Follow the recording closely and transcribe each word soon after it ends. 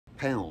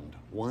pound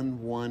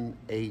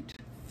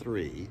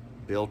 1183,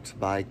 built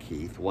by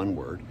Keith, one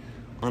word,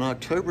 on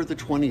October the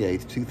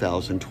 28th,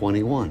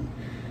 2021.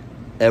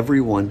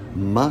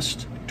 Everyone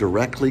must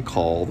directly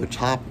call the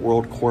top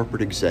world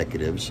corporate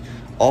executives,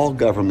 all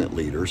government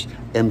leaders,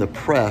 and the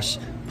press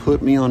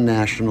put me on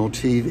national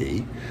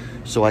TV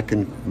so I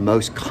can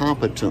most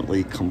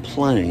competently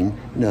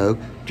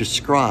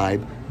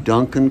describe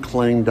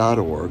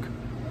DuncanClaim.org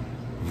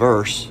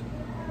versus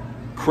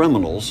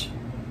criminals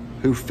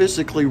who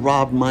physically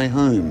robbed my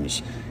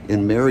homes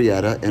in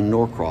Marietta and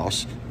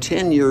Norcross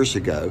 10 years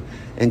ago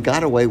and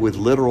got away with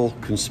literal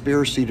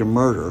conspiracy to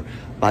murder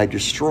by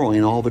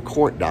destroying all the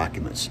court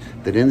documents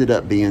that ended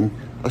up being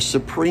a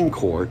Supreme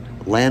Court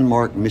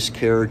landmark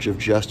miscarriage of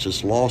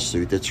justice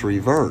lawsuit that's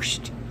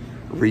reversed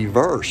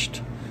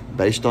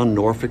based on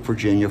Norfolk,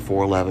 Virginia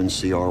 411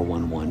 CR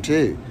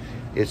 112.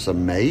 It's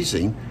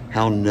amazing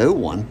how no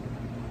one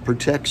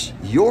protects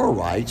your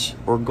rights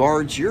or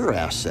guards your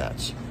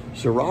assets.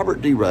 So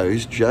Robert D.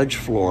 Rose, Judge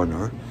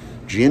Floriner,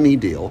 Jimmy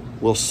Deal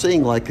will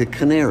sing like a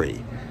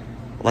canary,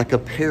 like a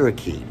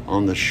parakeet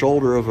on the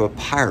shoulder of a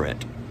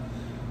pirate,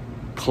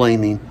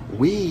 claiming,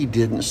 we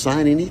didn't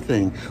sign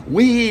anything.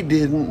 We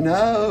didn't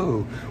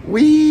know.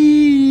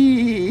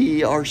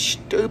 We are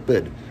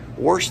stupid.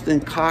 Worse than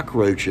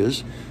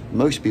cockroaches,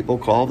 most people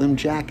call them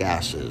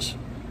jackasses.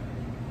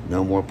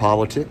 No more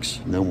politics,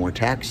 no more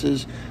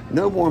taxes,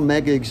 no more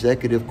mega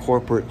executive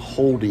corporate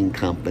holding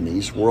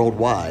companies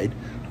worldwide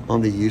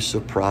on the use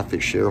of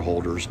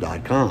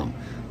profitshareholders.com.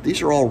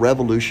 These are all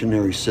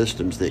revolutionary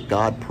systems that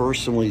God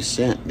personally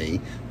sent me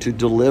to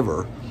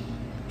deliver,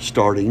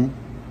 starting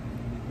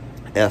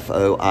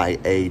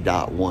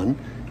Foia.one,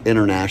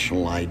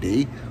 International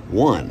ID,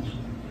 1,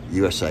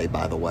 USA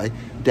by the way,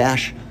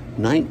 dash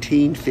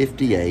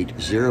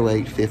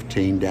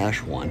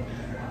 1958-0815-1.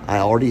 I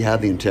already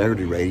have the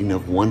integrity rating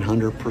of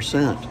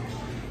 100%.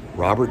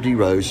 Robert D.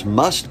 Rose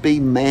must be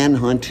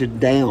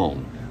manhunted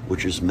down,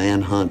 which is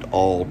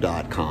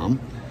manhuntall.com.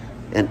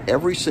 And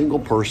every single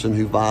person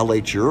who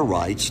violates your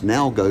rights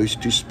now goes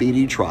to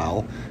speedy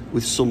trial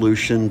with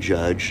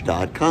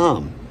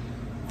solutionjudge.com.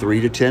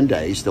 3 to 10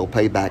 days, they'll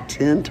pay back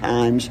 10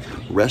 times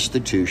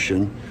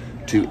restitution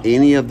to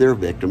any of their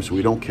victims.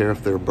 We don't care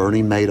if they're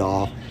Bernie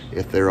Madoff,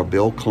 if they're a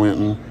Bill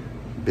Clinton,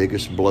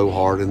 biggest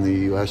blowhard in the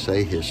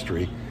USA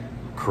history,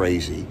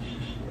 crazy.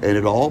 And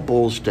it all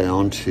boils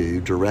down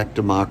to direct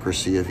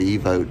democracy of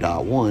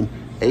evote.one,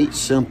 8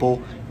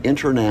 simple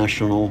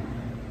international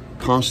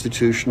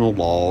constitutional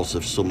laws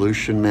of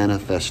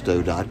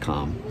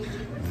solutionmanifesto.com.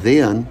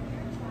 Then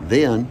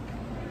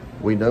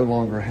we no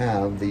longer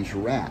have these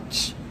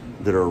rats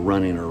that are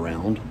running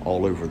around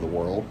all over the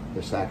world.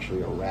 There's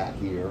actually a rat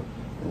here,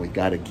 and we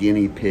got a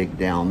guinea pig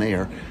down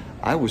there.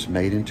 I was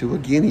made into a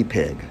guinea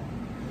pig.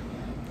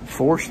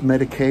 Forced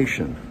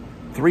medication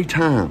 3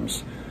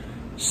 times.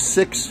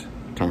 6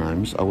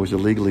 times I was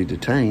illegally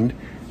detained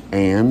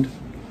and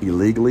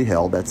illegally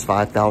held. That's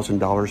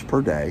 $5,000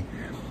 per day.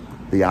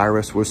 The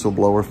IRS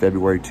whistleblower,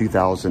 February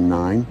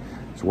 2009,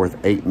 is worth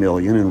 $8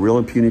 million, and real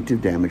and punitive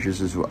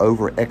damages is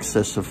over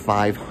excess of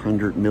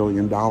 $500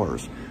 million.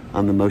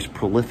 I'm the most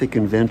prolific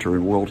inventor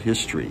in world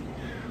history.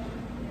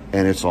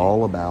 And it's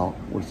all about,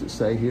 what does it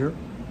say here?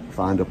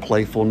 Find a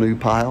playful new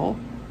pile.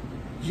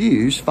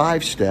 Use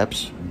 5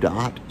 steps,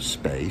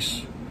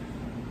 space,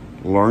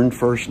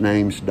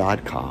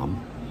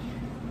 learnfirstnames.com,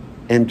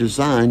 and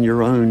design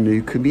your own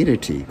new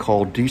community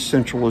called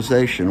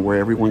decentralization, where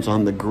everyone's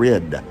on the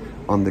grid.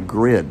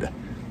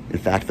 In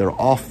fact, they're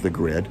off the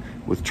grid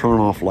with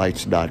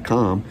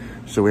turnofflights.com.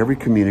 So every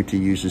community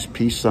uses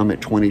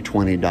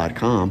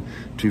peacesummit2020.com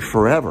to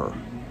forever,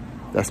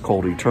 that's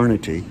called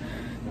eternity,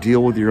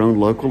 deal with your own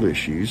local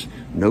issues.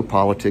 No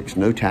politics,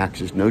 no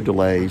taxes, no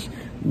delays,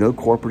 no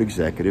corporate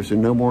executives,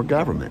 and no more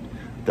government.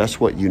 That's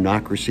what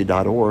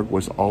unocracy.org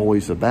was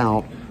always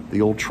about,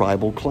 the old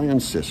tribal clan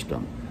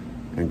system.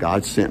 And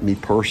God sent me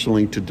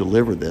personally to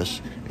deliver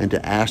this and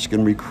to ask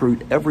and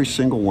recruit every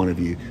single one of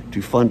you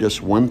to fund us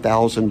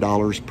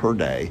 $1,000 per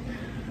day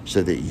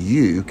so that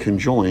you can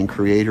join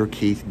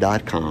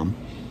creatorkeith.com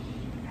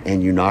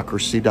and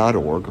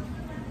unocracy.org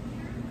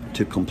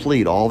to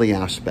complete all the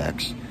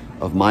aspects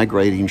of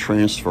migrating,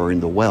 transferring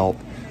the wealth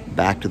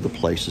back to the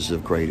places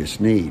of greatest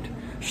need,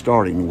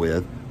 starting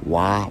with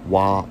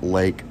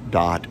wawalake.org.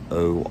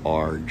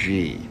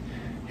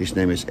 His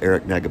name is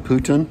Eric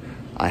Negaputan.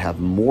 I have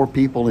more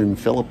people in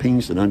the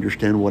Philippines that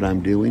understand what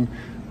I'm doing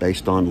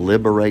based on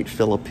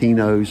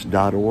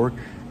liberatefilipinos.org,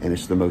 and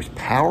it's the most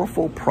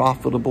powerful,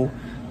 profitable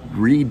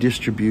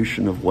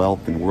redistribution of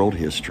wealth in world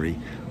history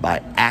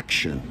by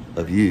action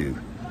of you,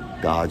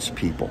 God's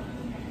people.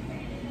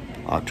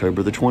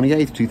 October the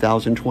 28th,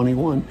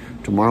 2021.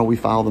 Tomorrow we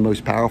file the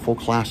most powerful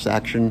class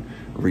action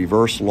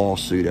reverse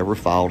lawsuit ever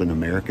filed in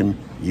American,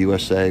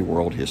 USA,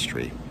 world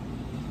history.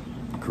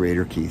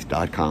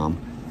 CreatorKeith.com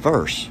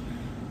versus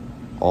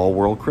all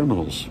world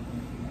criminals.